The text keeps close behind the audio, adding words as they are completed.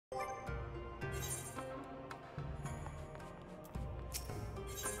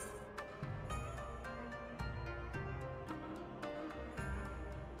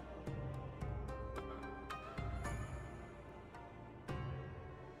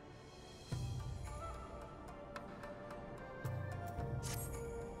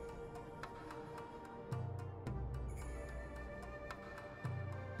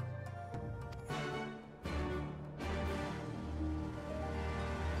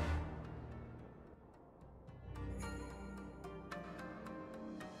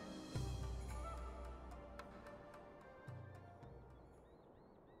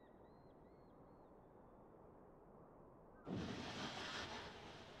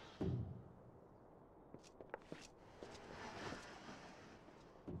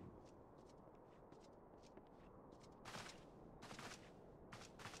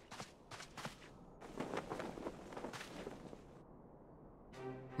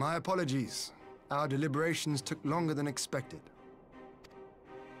My apologies. Our deliberations took longer than expected.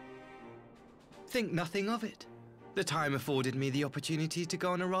 Think nothing of it. The time afforded me the opportunity to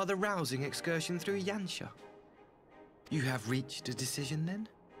go on a rather rousing excursion through Yansha. You have reached a decision, then?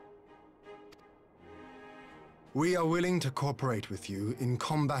 We are willing to cooperate with you in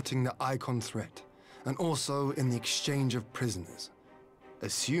combating the Icon threat, and also in the exchange of prisoners.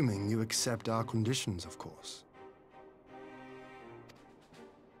 Assuming you accept our conditions, of course.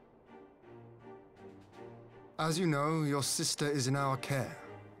 As you know, your sister is in our care.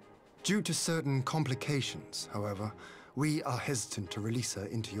 Due to certain complications, however, we are hesitant to release her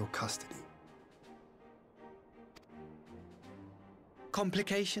into your custody.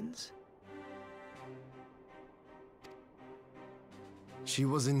 Complications? She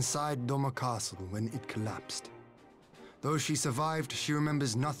was inside Doma Castle when it collapsed. Though she survived, she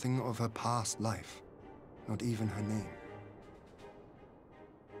remembers nothing of her past life, not even her name.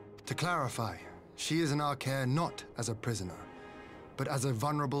 To clarify, she is in our care not as a prisoner, but as a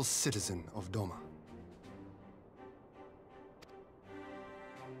vulnerable citizen of Doma.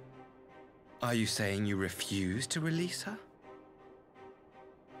 Are you saying you refuse to release her?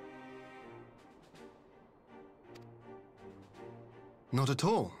 Not at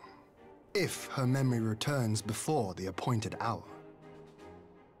all, if her memory returns before the appointed hour.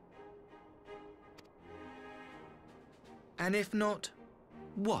 And if not,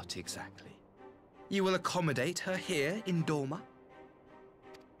 what exactly? You will accommodate her here in Doma?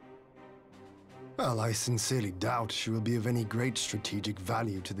 Well, I sincerely doubt she will be of any great strategic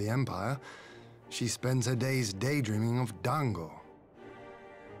value to the Empire. She spends her days daydreaming of Dango.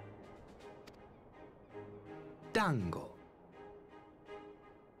 Dango?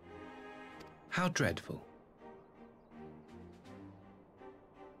 How dreadful.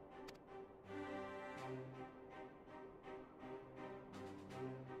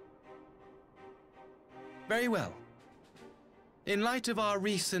 Very well. In light of our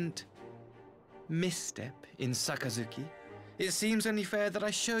recent misstep in Sakazuki, it seems only fair that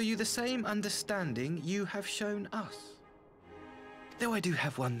I show you the same understanding you have shown us. Though I do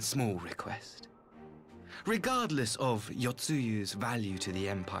have one small request. Regardless of Yotsuyu's value to the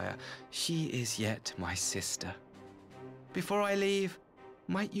Empire, she is yet my sister. Before I leave,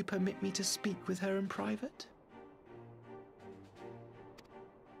 might you permit me to speak with her in private?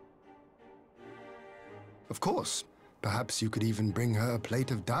 Of course. Perhaps you could even bring her a plate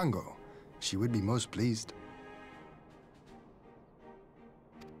of dango. She would be most pleased.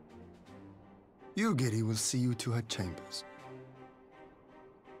 Yugiri will see you to her chambers.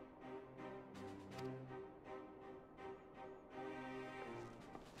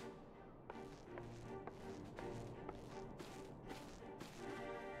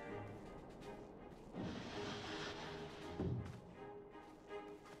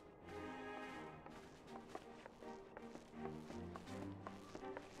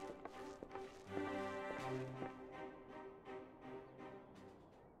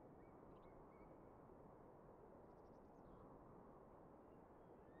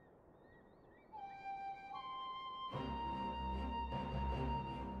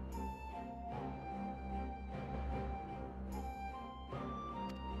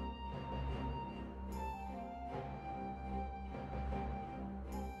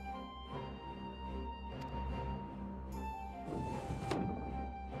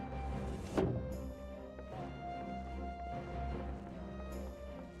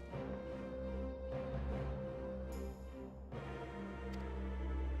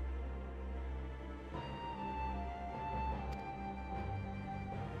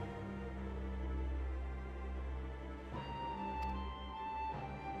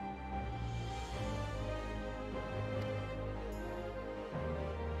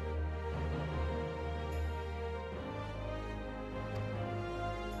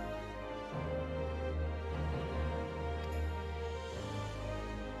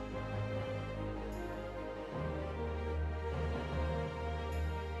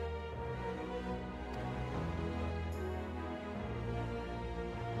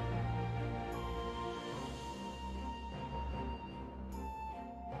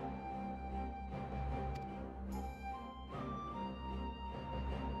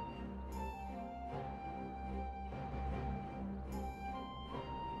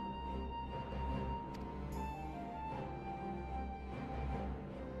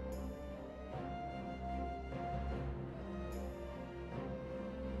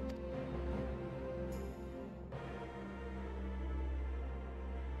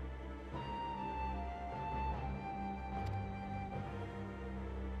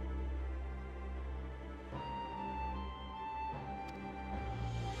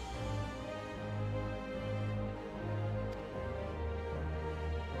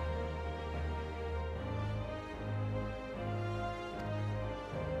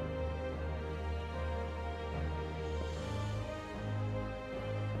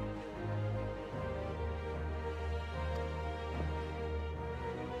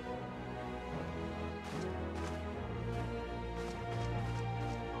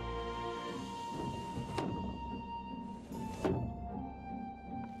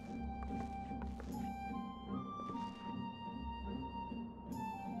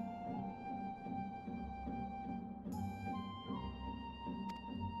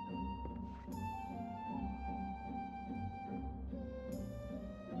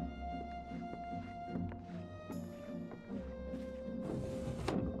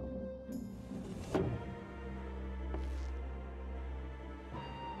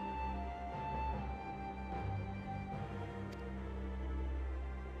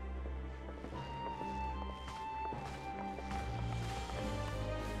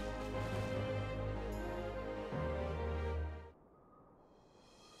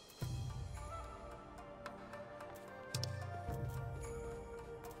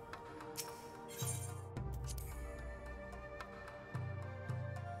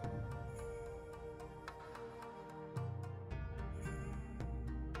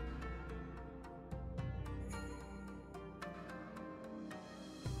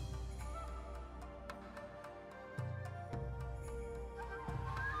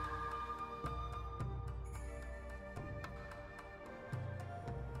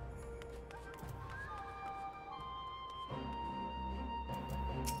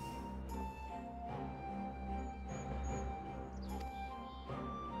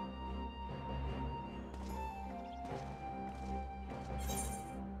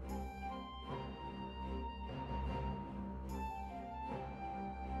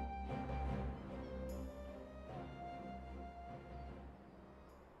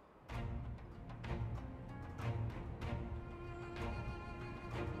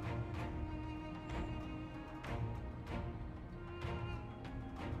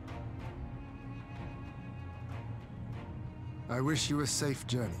 I wish you a safe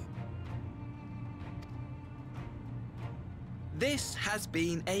journey. This has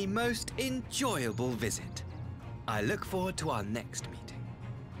been a most enjoyable visit. I look forward to our next meeting.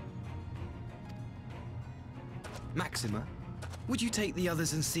 Maxima, would you take the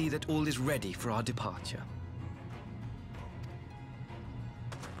others and see that all is ready for our departure?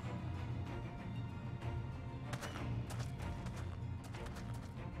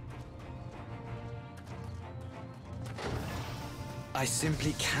 I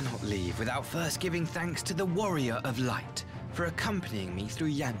simply cannot leave without first giving thanks to the Warrior of Light for accompanying me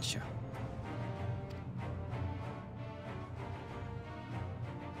through Yansha.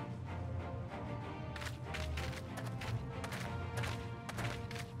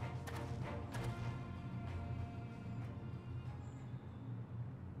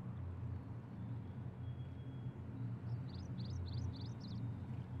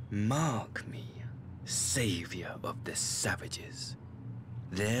 Mark me, savior of the savages.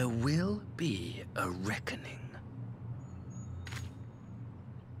 There will be a reckoning.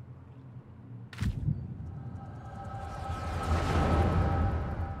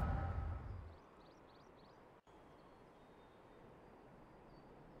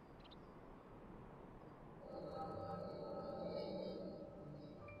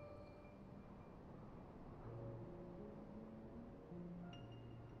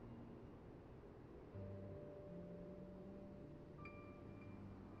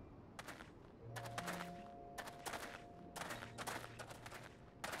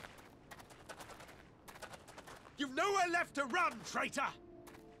 You've nowhere left to run, traitor!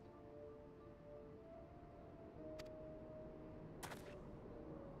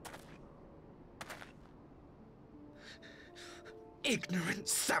 Ignorant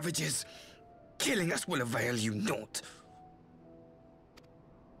savages! Killing us will avail you naught.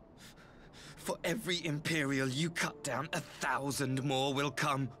 For every Imperial you cut down, 1,000 more will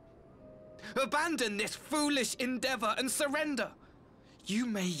come. Abandon this foolish endeavor and surrender. You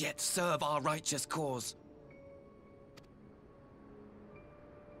may yet serve our righteous cause.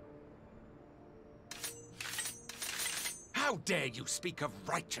 How dare you speak of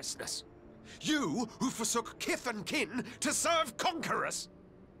righteousness? You who forsook kith and kin to serve conquerors!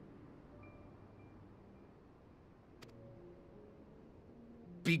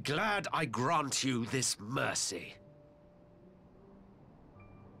 Be glad I grant you this mercy.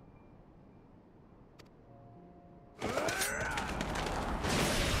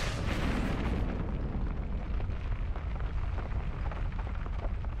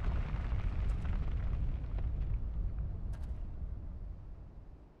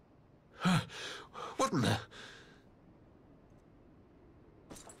 What in the...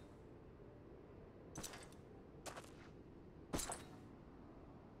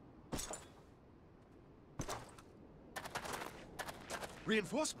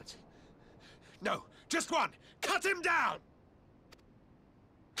 Reinforcements? No, just one! Cut him down!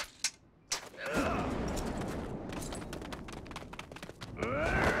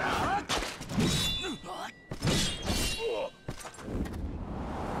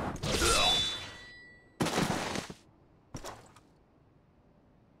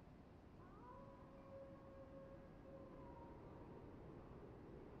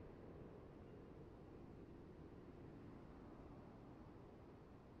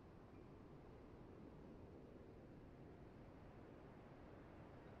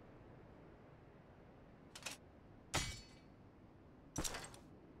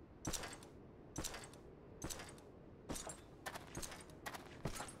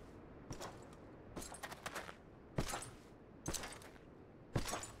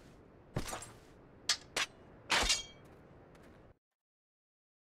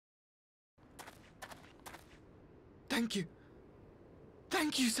 Thank you.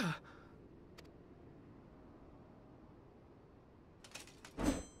 Thank you, sir.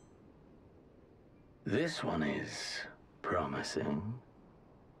 This one is promising.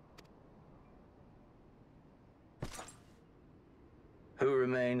 Who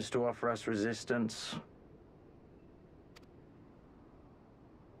remains to offer us resistance?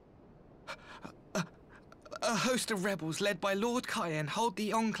 A host of rebels led by Lord Hien hold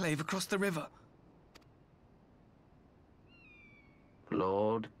the enclave across the river.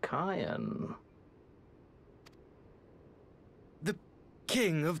 Lord Hien. The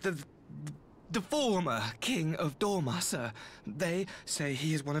king of the former king of Dorma, sir. They say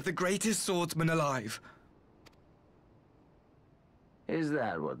he is one of the greatest swordsmen alive. Is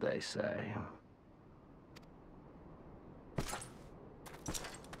that what they say?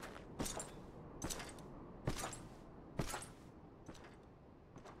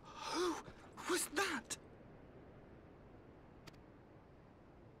 Who was that?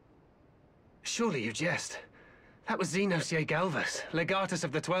 Surely you jest. That was Xenos Galvus, legatus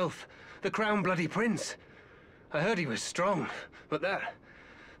of the 12th, the Crown Bloody Prince. I heard he was strong, but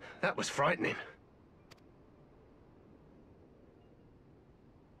that was frightening.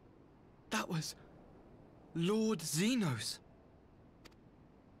 That was Lord Xenos.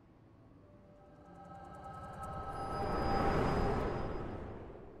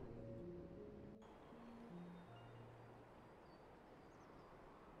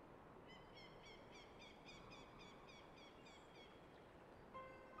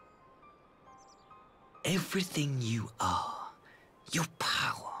 Everything you are, your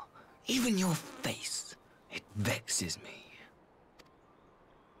power, even your face, it vexes me.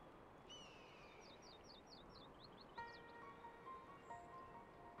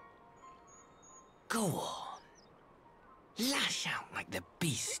 Go on. Lash out like the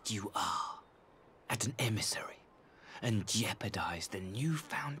beast you are at an emissary and jeopardize the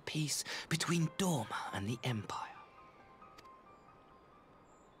newfound peace between Dorma and the Empire.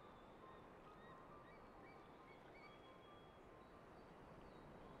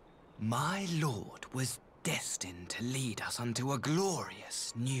 My lord was destined to lead us unto a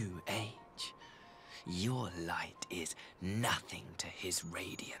glorious new age. Your light is nothing to his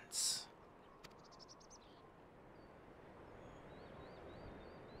radiance.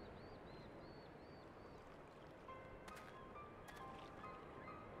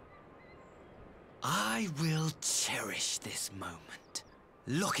 I will cherish this moment,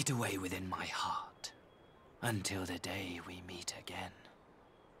 lock it away within my heart, until the day we meet again.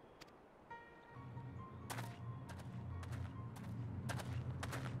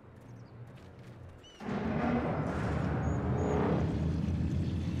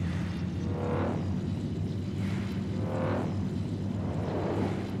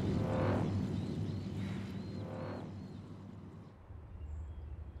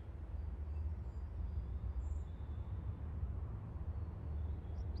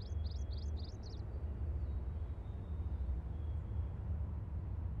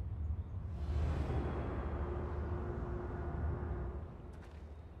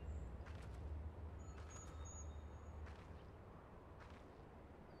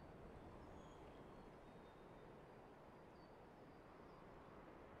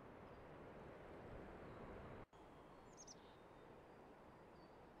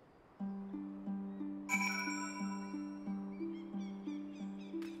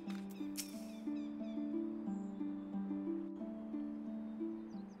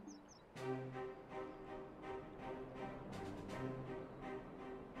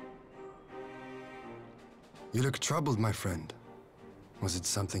 You look troubled, my friend. Was it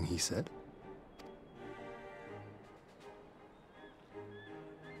something he said?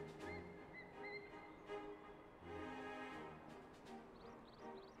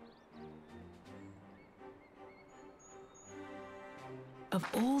 Of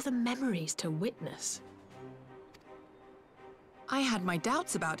all the memories to witness. I had my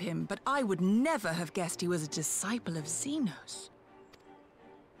doubts about him, but I would never have guessed he was a disciple of Xenos.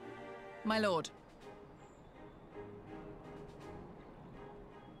 My lord.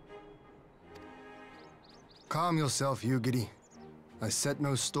 Calm yourself, Ugiri. I set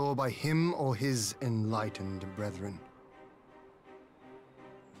no store by him or his enlightened brethren.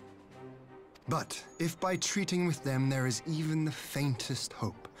 But if by treating with them there is even the faintest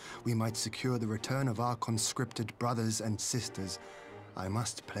hope, we might secure the return of our conscripted brothers and sisters, I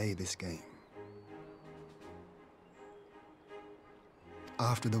must play this game.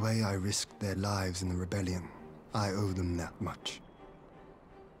 After the way I risked their lives in the rebellion, I owe them that much.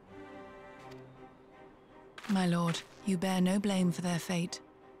 My lord, you bear no blame for their fate.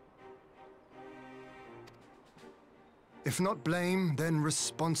 If not blame, then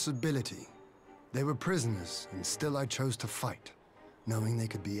responsibility. They were prisoners, and still I chose to fight, knowing they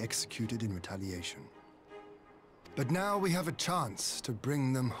could be executed in retaliation. But now we have a chance to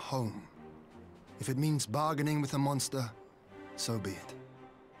bring them home. If it means bargaining with a monster, so be it.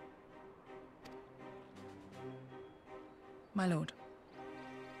 My lord.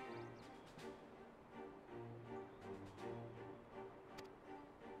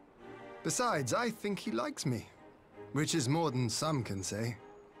 Besides, I think he likes me, which is more than some can say.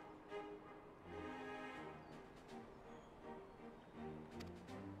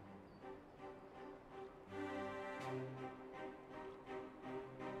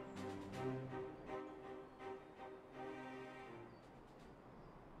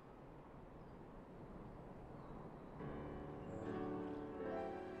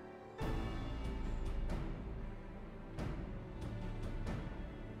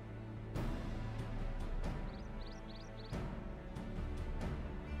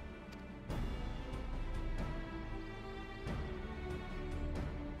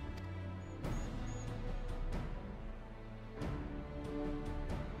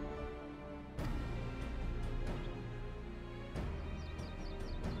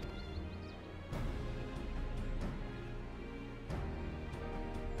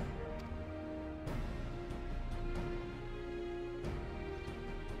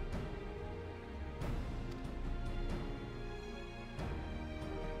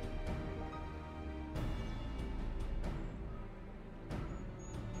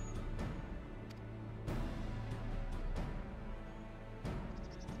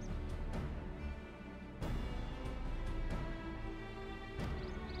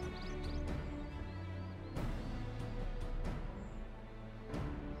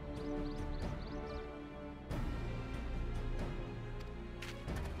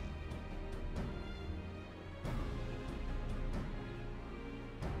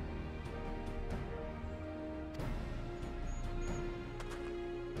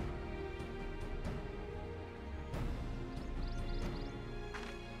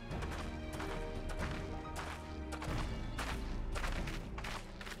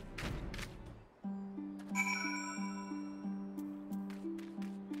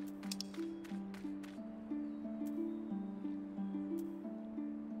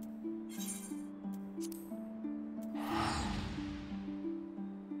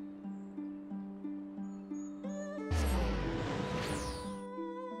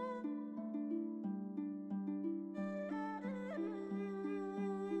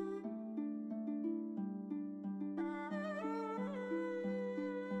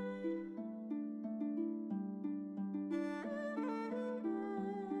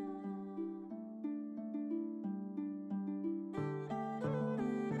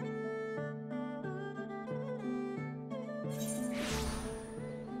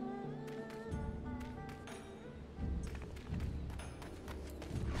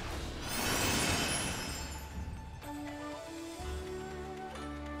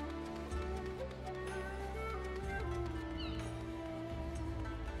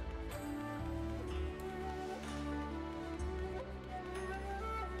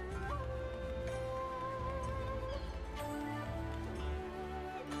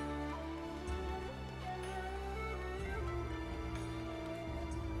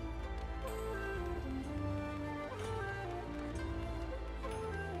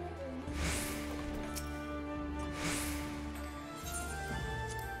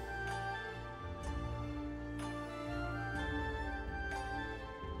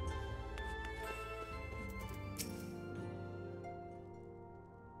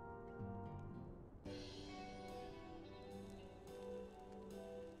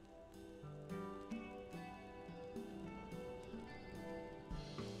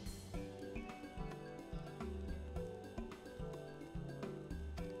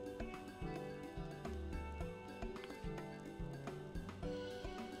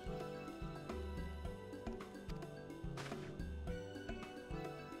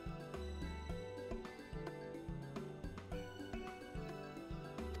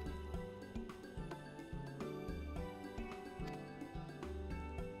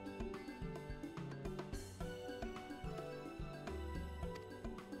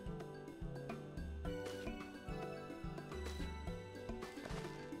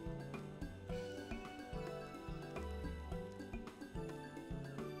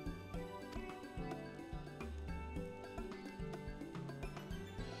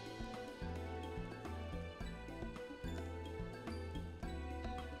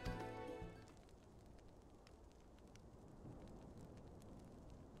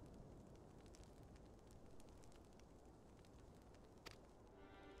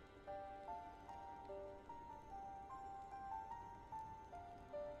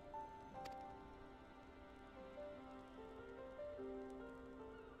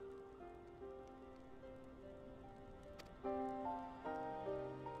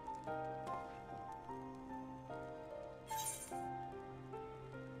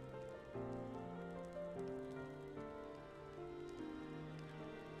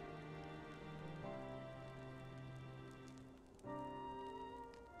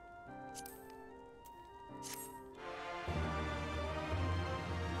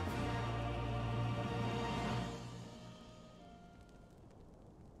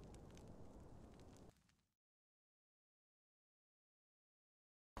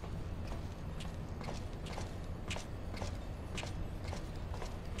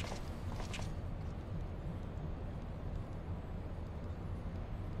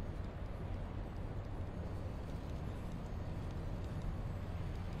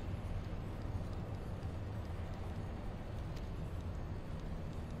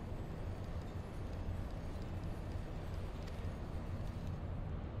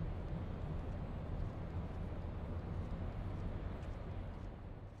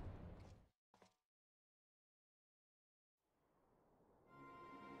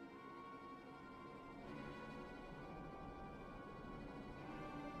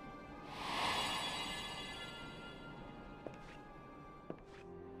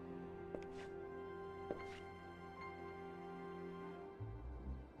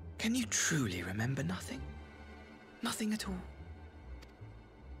 Can you truly remember nothing? Nothing at all?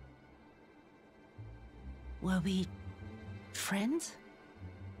 Were we friends?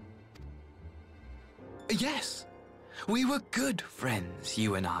 Yes. We were good friends,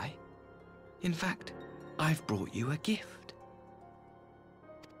 you and I. In fact, I've brought you a gift.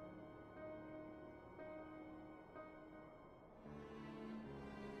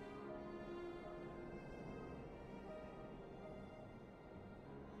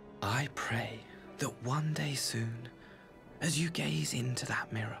 I pray that one day soon, as you gaze into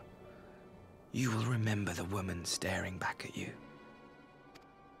that mirror, you will remember the woman staring back at you.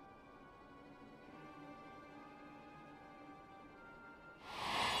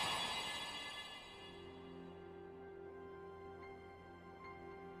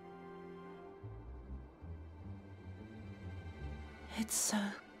 It's so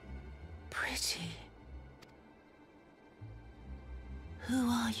pretty. Who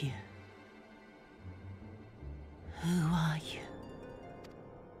are you? Who are you?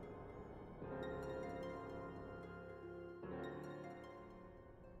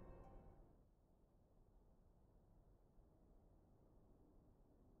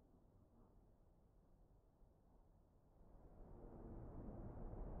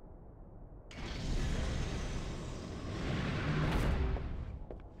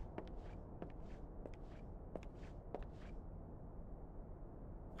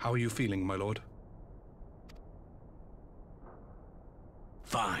 How are you feeling, my lord?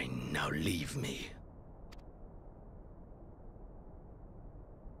 Fine, now leave me.